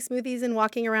grabbing smoothies and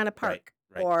walking around a Right. park,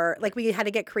 Right. or Right. like we had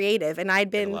to get creative. And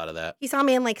Get a lot of that. he saw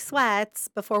me in like sweats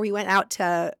before we went out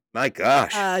to My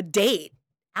gosh. date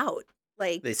out.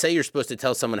 Like, They say you're supposed to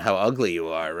tell someone how ugly you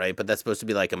are, right? But that's supposed to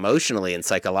be like emotionally and well, we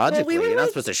psychologically. were You're not like,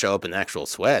 supposed to show up in actual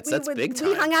sweats. That's big we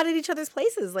time. hung out at each other's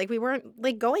places. Like we weren't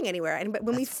like going anywhere. And but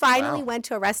when we That's finally wow. went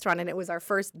to a restaurant and it was our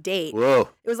first date, Whoa.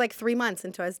 it was like 3 months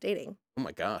into us dating. Oh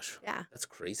my gosh. Yeah. That's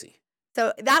crazy.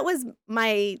 So that was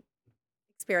my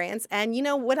experience. And you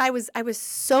know what, I was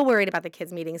so worried about the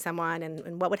kids meeting someone,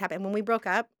 and what would happen. When we broke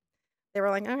up, they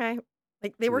were like, okay.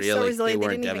 Like they were so Really? They resilient. They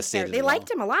weren't didn't even care. devastated They at all. liked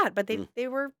him a lot, but Mm. they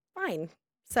were fine.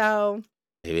 So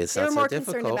Maybe it's they not were so more concerned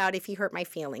difficult. about if he hurt my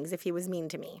feelings, if he was mean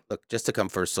to me. Look, just to come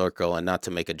full circle and not to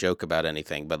make a joke about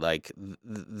anything, but like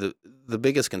the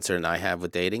biggest concern I have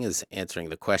with dating is answering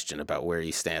the question about where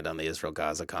you stand on the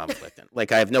Israel-Gaza conflict. And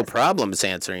like I have no That's right. problems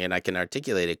answering it. I can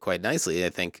articulate it quite nicely. I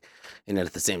think, and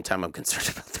at the same time, I'm concerned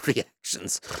about the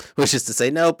reactions, which is to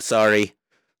say, nope, sorry.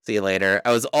 See you later.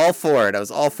 I was all for it. I was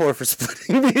all for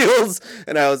splitting meals,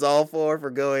 and I was all for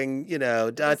going,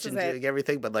 This Dutch is and it. doing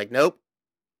everything. But like, nope,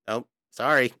 nope,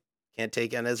 sorry, can't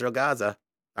take on Israel-Gaza.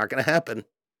 Not gonna happen.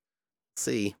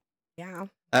 See. Yeah.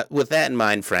 With that in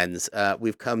mind, friends,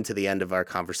 we've come to the end of our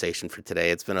conversation for today.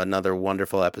 It's been another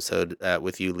wonderful episode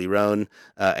with you, Leeron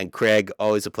and Craig.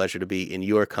 Always a pleasure to be in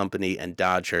your company. And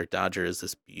Dodger. Dodger is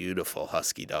this beautiful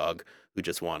husky dog who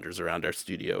just wanders around our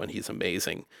studio, and he's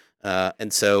amazing.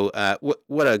 And so,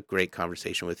 what a great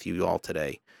conversation with you all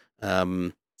today.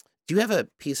 Do you have a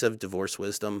piece of divorce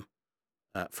wisdom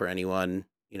for anyone,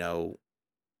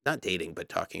 not dating, but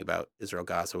talking about Israel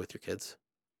Gaza with your kids?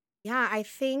 Yeah, I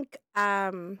think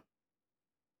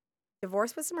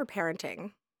divorce wisdom or parenting.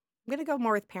 I'm gonna go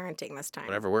more with parenting this time.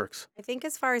 Whatever works. I think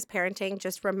as far as parenting,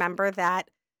 just remember that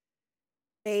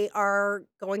they are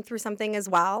going through something as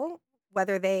well,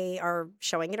 whether they are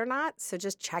showing it or not. So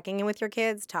just checking in with your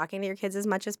kids, talking to your kids as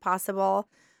much as possible,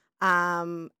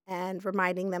 and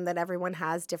reminding them that everyone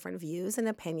has different views and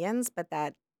opinions, but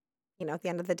that, at the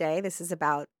end of the day, this is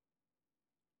about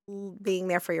being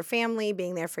there for your family,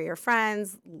 being there for your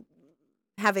friends,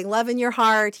 having love in your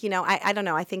heart. I don't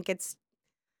know. I think that's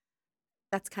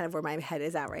kind of where my head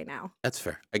is at right now. That's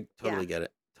fair. I Yeah. totally get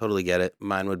it. Totally get it.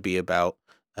 Mine would be about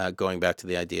going back to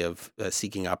the idea of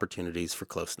seeking opportunities for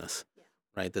closeness, Yeah.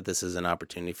 right? That this is an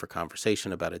opportunity for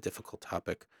conversation about a difficult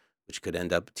topic, which could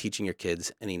end up teaching your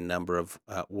kids any number of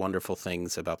wonderful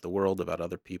things about the world, about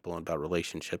other people, and about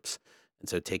relationships. And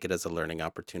so take it as a learning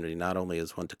opportunity, not only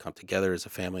as one to come together as a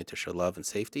family to show love and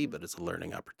safety, Mhm. but as a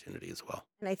learning opportunity as well.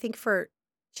 And I think for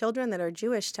children that are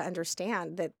Jewish to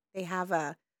understand that they have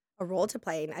a a role to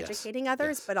play in Yes. educating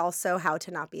others, Yes. but also how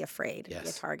to not be afraid to be a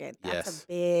Yes. target. That's a Yes.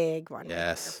 big one right there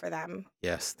Yes. for them.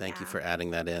 Yes. Thank you Yeah. for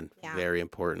adding that in. Yeah. Very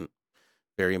important.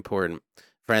 Very important.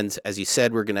 Friends, as you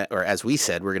said, as we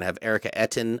said, we're going to have Erica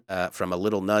Etten from A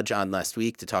Little Nudge on last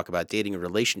week to talk about dating and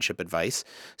relationship advice.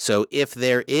 So if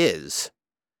there is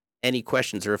any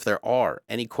questions, or if there are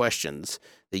any questions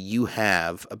that you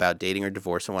have about dating or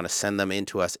divorce and want to send them in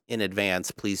to us in advance,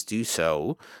 please do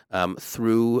so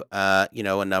through a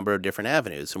number of different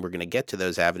avenues. And we're going to get to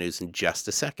those avenues in just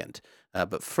a second.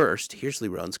 But first, here's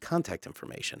Leeron's contact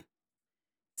information.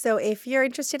 So if you're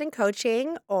interested in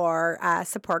coaching or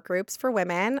support groups for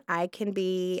women, I can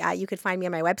be, you could find me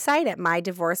on my website at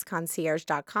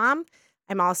mydivorceconcierge.com.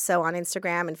 I'm also on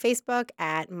Instagram and Facebook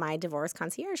at My Divorce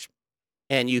Concierge.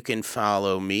 And you can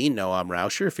follow me, Noam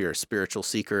Rauscher, if you're a spiritual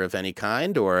seeker of any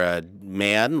kind or a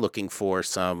man looking for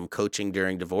some coaching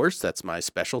during divorce. That's my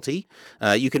specialty.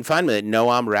 You can find me at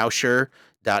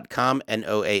noamrauscher.com,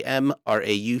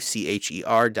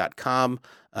 NOAMRAUCHER.com.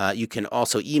 You can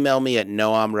also email me at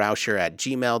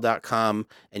noamrauscher@gmail.com,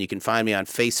 and you can find me on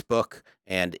Facebook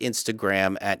and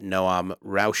Instagram at Noam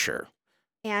Rauscher.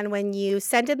 And when you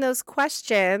send in those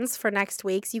questions for next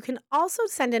week's, you can also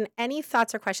send in any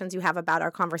thoughts or questions you have about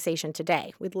our conversation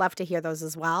today. We'd love to hear those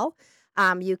as well.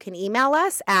 You can email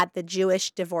us at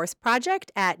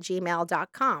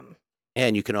thejewishdivorceproject@gmail.com.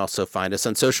 And you can also find us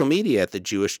on social media at the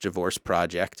Jewish Divorce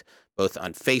Project, both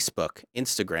on Facebook,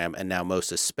 Instagram, and now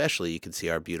most especially you can see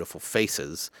our beautiful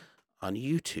faces on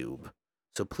YouTube.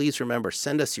 So please remember,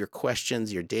 send us your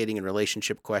questions, your dating and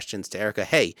relationship questions to Erica.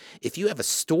 Hey, if you have a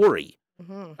story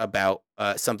about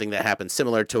something that happened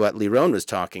similar to what Leeron was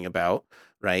talking about,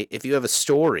 right? If you have a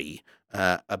story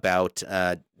about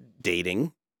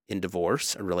dating in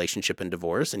divorce, a relationship in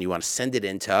divorce, and you want to send it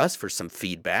in to us for some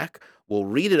feedback, we'll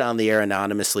read it on the air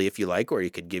anonymously if you like, or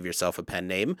you could give yourself a pen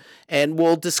name, and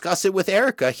we'll discuss it with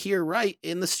Erica here right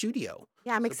in the studio.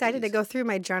 Yeah, I'm So excited to please. go through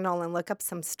my journal and look up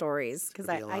some stories because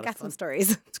It'll be a I lot of got some fun.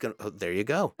 stories. There you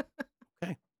go.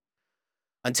 Okay.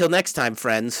 Until next time,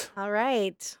 friends. All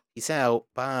right. Peace out.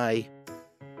 Bye.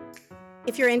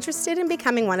 If you're interested in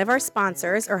becoming one of our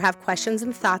sponsors or have questions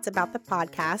and thoughts about the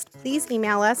podcast, please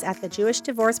email us at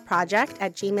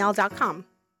thejewishdivorceproject@gmail.com.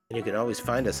 And you can always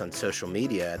find us on social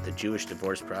media at the Jewish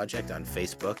Divorce Project on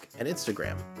Facebook and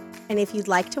Instagram. And if you'd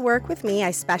like to work with me,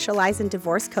 I specialize in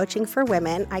divorce coaching for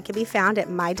women. I can be found at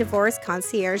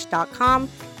mydivorceconcierge.com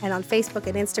and on Facebook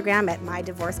and Instagram at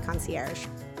mydivorceconcierge.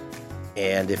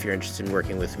 And if you're interested in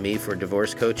working with me for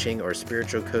divorce coaching or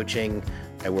spiritual coaching,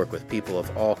 I work with people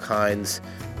of all kinds,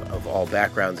 of all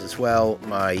backgrounds as well.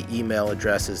 My email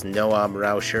address is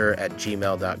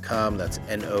noamrauscher@gmail.com. That's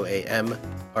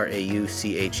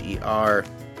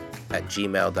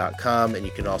NOAMRAUCHER@gmail.com. And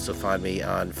you can also find me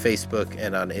on Facebook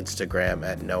and on Instagram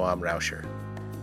at Noam Rauscher.